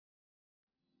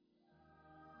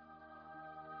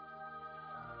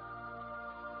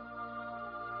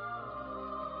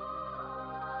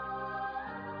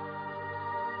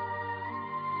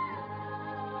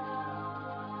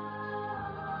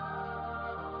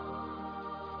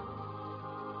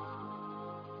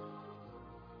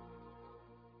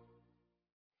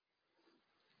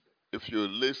If you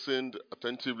listened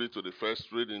attentively to the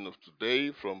first reading of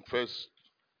today from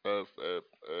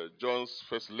John's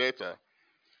first letter,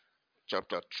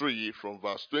 chapter 3, from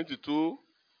verse 22,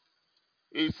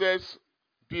 it says,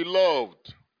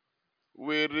 "Beloved,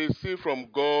 we receive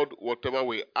from God whatever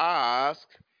we ask."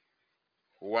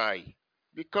 Why?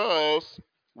 Because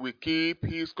we keep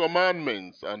his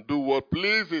commandments and do what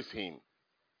pleases him.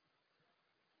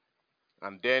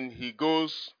 And then he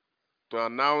goes to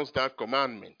announce that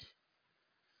commandment.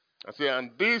 I say,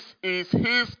 and this is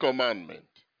his commandment,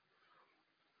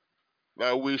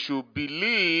 that we should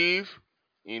believe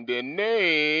in the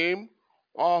name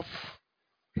of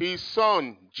his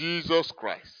Son, Jesus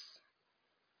Christ.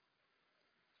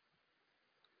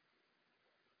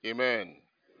 Amen.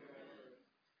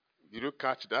 Did you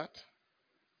catch that?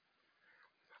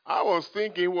 I was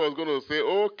thinking he was going to say,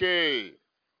 okay,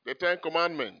 the Ten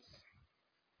Commandments.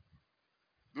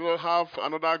 Do not have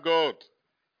another God.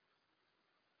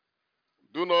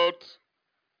 Do not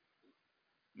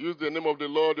use the name of the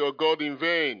Lord your God in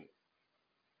vain.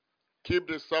 Keep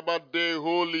the Sabbath day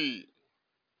holy.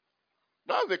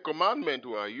 That's the commandment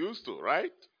we are used to,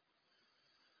 right?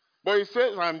 But he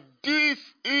says, and this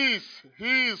is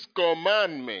his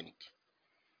commandment,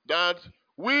 that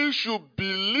we should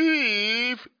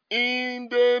believe in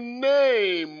the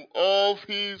name of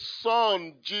his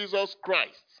Son, Jesus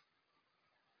Christ.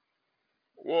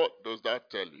 What does that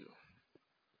tell you?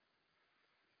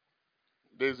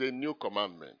 There's a new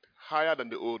commandment, higher than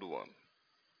the old one.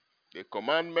 The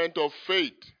commandment of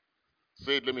faith.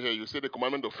 Say it, let me hear you. Say the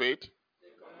commandment of faith. The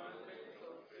commandment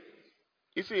of faith.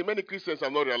 You see, many Christians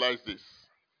have not realized this.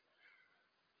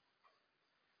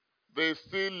 They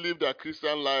still live their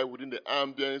Christian life within the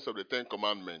ambience of the Ten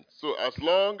Commandments. So as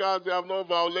long as they have not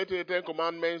violated the Ten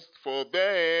Commandments, for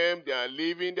them, they are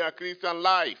living their Christian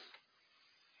life.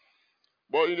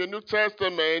 But in the New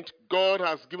Testament, God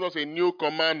has given us a new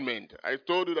commandment. I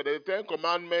told you that the Ten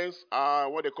Commandments are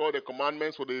what they call the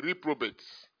commandments for the reprobates.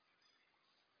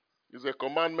 It's a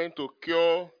commandment to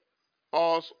cure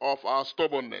us of our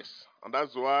stubbornness. And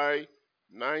that's why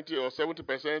 90 or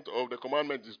 70% of the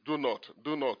commandment is do not,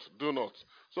 do not, do not.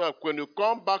 So that when you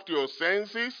come back to your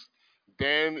senses,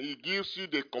 then he gives you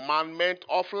the commandment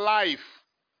of life.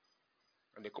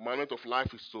 And the commandment of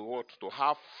life is to what? To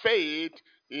have faith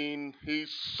in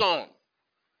his Son.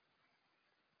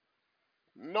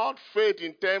 Not faith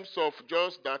in terms of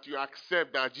just that you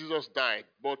accept that Jesus died,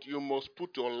 but you must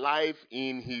put your life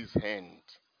in his hand.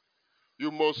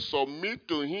 You must submit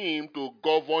to him to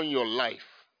govern your life.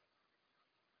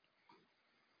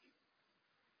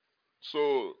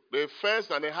 So the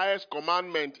first and the highest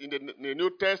commandment in the New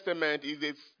Testament is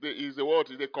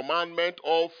the commandment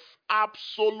of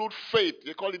absolute faith.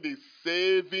 They call it the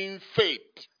saving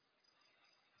faith,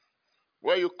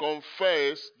 where you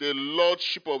confess the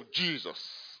lordship of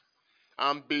Jesus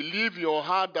and believe in your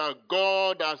heart that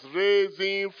God has raised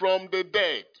him from the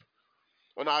dead.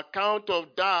 On account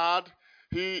of that,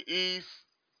 he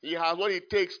has what it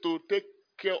takes to take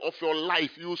care of your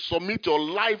life. You submit your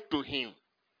life to him.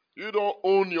 You don't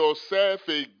own yourself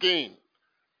again.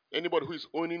 Anybody who is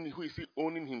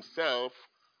owning himself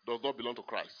does not belong to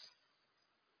Christ.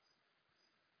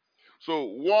 So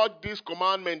what this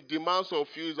commandment demands of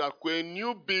you is that when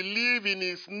you believe in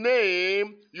his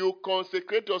name, you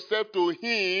consecrate yourself to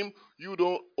him, you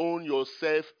don't own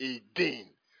yourself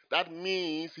again. That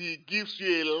means he gives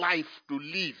you a life to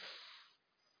live.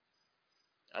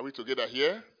 Are we together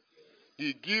here?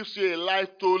 He gives you a life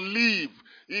to live.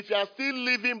 If you are still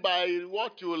living by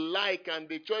what you like and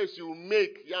the choice you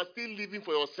make, you are still living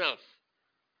for yourself.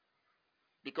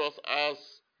 Because as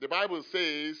the Bible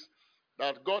says,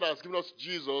 that God has given us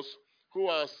Jesus, who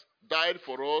has died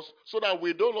for us, so that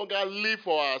we no longer live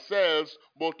for ourselves,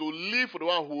 but to live for the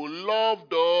one who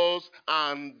loved us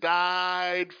and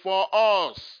died for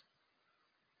us.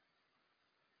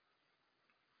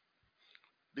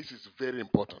 This is very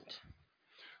important.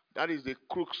 That is the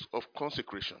crux of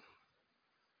consecration.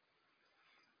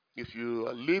 If you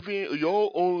are living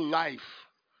your own life,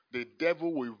 the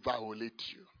devil will violate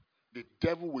you. The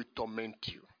devil will torment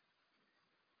you.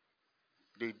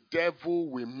 The devil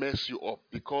will mess you up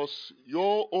because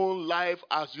your own life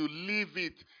as you live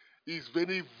it is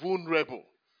very vulnerable.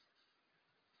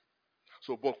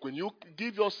 So, but when you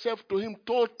give yourself to him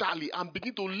totally and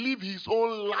begin to live his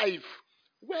own life,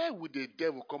 where will the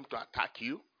devil come to attack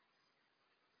you?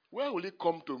 Where will he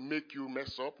come to make you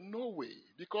mess up? No way.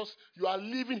 Because you are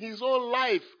living his own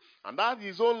life. And that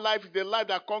his own life is the life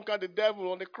that conquered the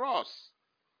devil on the cross.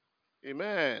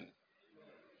 Amen.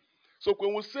 So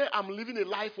when we say I'm living a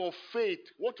life of faith,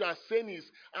 what you are saying is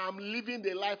I'm living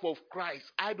the life of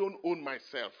Christ. I don't own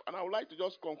myself. And I would like to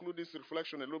just conclude this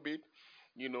reflection a little bit,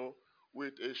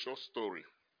 with a short story.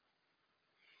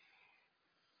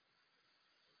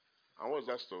 And what's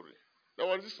that story? There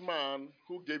was this man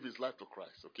who gave his life to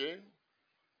Christ, okay?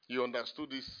 He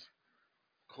understood this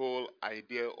whole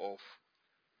idea of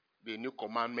the new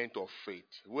commandment of faith,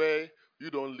 where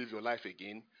you don't live your life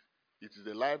again. It is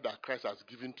the life that Christ has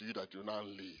given to you that you now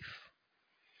live.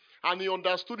 And he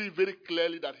understood it very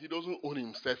clearly that he doesn't own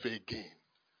himself again.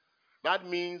 That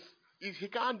means he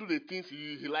can't do the things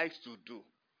he likes to do.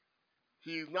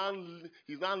 He's now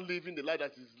living the life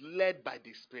that is led by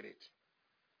the Spirit.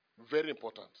 Very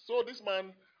important. So this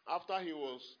man, after he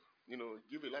was,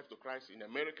 giving life to Christ in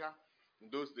America in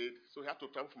those days, so he had to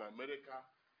travel from America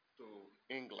to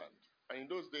England. And in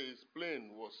those days, plane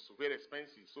was very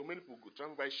expensive. So many people could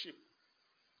travel by ship.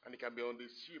 And he can be on the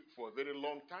ship for a very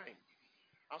long time.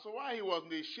 And so while he was in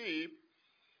the ship,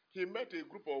 he met a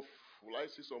group of,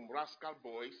 some rascal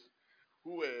boys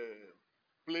who were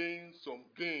playing some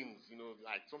games,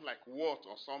 like something like what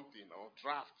or something, or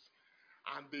drafts.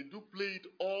 And they do play it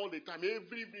all the time.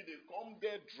 Every day they come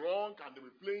there drunk and they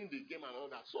were playing the game and all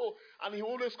that. So, and he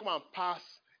always come and pass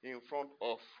in front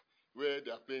of where they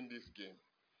are playing this game.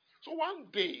 So one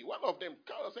day, one of them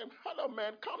called and said, "Hello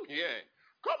man, come here.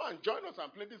 Come and join us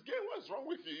and play this game. What's wrong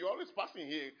with you? You're always passing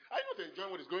here. Are you not enjoying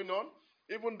what is going on?"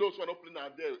 Even those who are not playing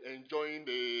are there enjoying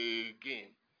the game.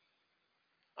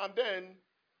 And then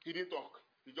he didn't talk.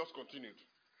 He just continued.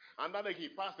 And then he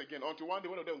passed again until one day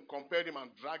one of them compared him and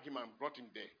dragged him and brought him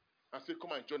there. And said,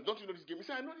 "Come and join. Don't you know this game?" He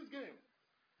said, "I know this game."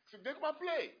 He said, "Then come and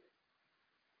play."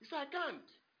 He said, "I can't."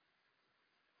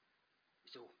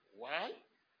 He said, "Why?"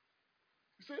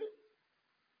 He said,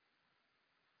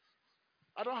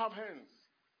 "I don't have hands."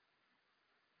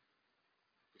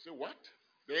 He said, "What?"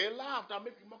 They laughed and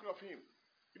made a mockery of him.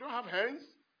 "You don't have hands?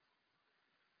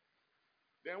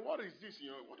 Then what is this in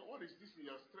your what is this in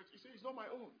your stretch?" He said, "It's not my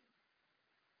own."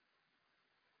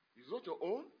 "It's not your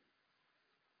own?"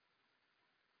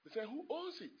 They said, "Who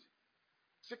owns it?"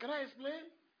 He said, "Can I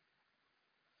explain?"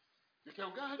 They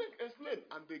said, "Go ahead and explain."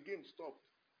 And the game stopped.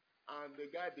 And the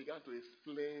guy began to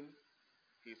explain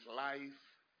his life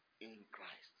in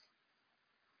Christ.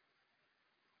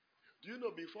 Do you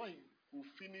know, before he could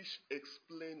finish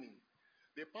explaining,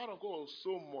 the power of God was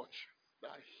so much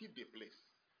that hit the place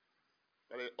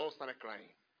that they all started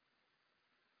crying.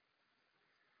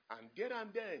 And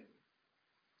then,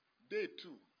 they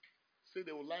too said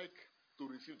they would like to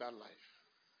receive that life.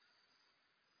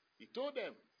 He told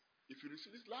them, if you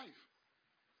receive this life,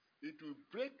 it will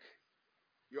break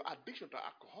your addiction to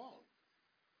alcohol.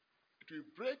 It will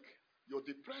break your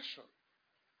depression.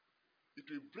 It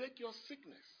will break your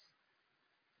sickness,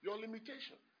 your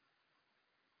limitation.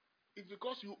 It's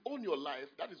because you own your life.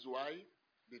 That is why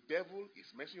the devil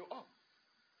is messing you up.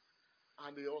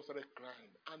 And they all started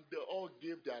crying. And they all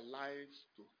gave their lives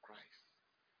to Christ.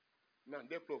 Now,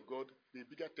 therefore of God, the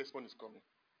bigger testimony is coming.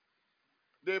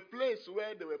 The place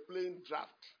where they were playing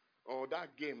draft or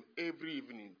that game every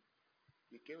evening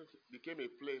became a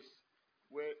place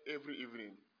where every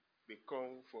evening they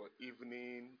come for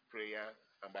evening prayer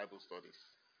and Bible studies.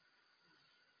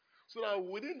 So that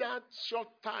within that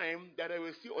short time that they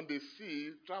were still on the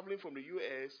sea, traveling from the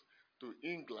US to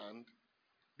England,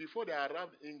 before they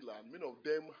arrived in England, many of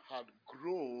them had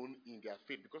grown in their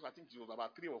faith, because I think it was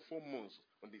about 3 or 4 months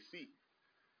on the sea.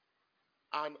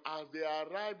 And as they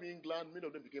arrived in England, many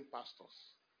of them became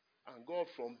pastors. And God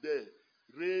from there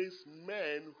raised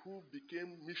men who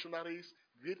became missionaries,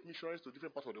 great missionaries to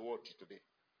different parts of the world today.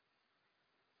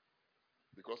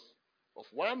 Because of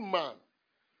one man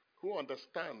who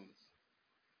understands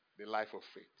the life of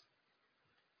faith.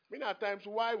 Many times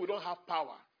why we don't have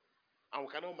power and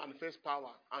we cannot manifest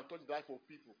power and touch the life of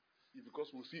people is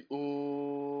because we still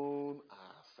own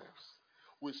ourselves.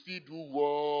 We still do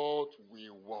what we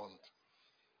want.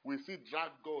 We still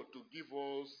drag God to give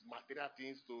us material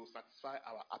things to satisfy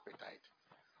our appetite.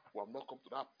 We have not come to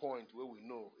that point where we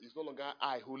know it's no longer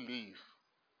I who live.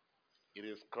 It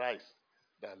is Christ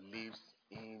that lives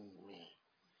in me.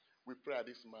 We pray at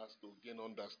this Mass to gain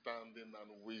understanding and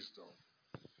wisdom.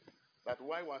 That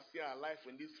while we are still alive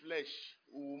in this flesh,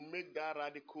 we will make that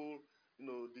radical,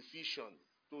 decision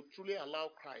to truly allow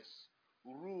Christ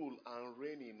rule and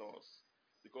reign in us.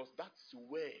 Because that's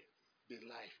where the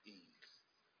life is.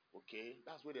 Okay?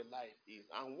 That's where the life is.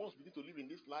 And once we begin to live in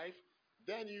this life,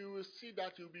 then you will see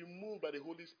that you'll be moved by the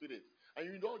Holy Spirit. And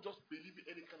you don't just believe in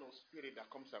any kind of spirit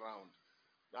that comes around.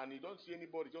 And you don't see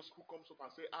anybody just who comes up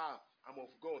and say, I'm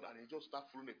of God, and you just start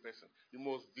following a person. You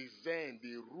must discern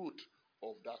the root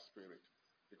of that spirit.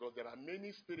 Because there are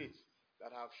many spirits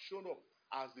that have shown up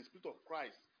as the Spirit of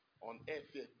Christ on earth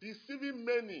here, deceiving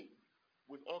many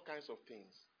with all kinds of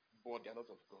things, but they are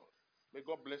not of God. May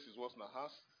God bless His words in our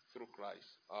hearts through Christ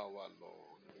our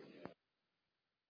Lord. Amen.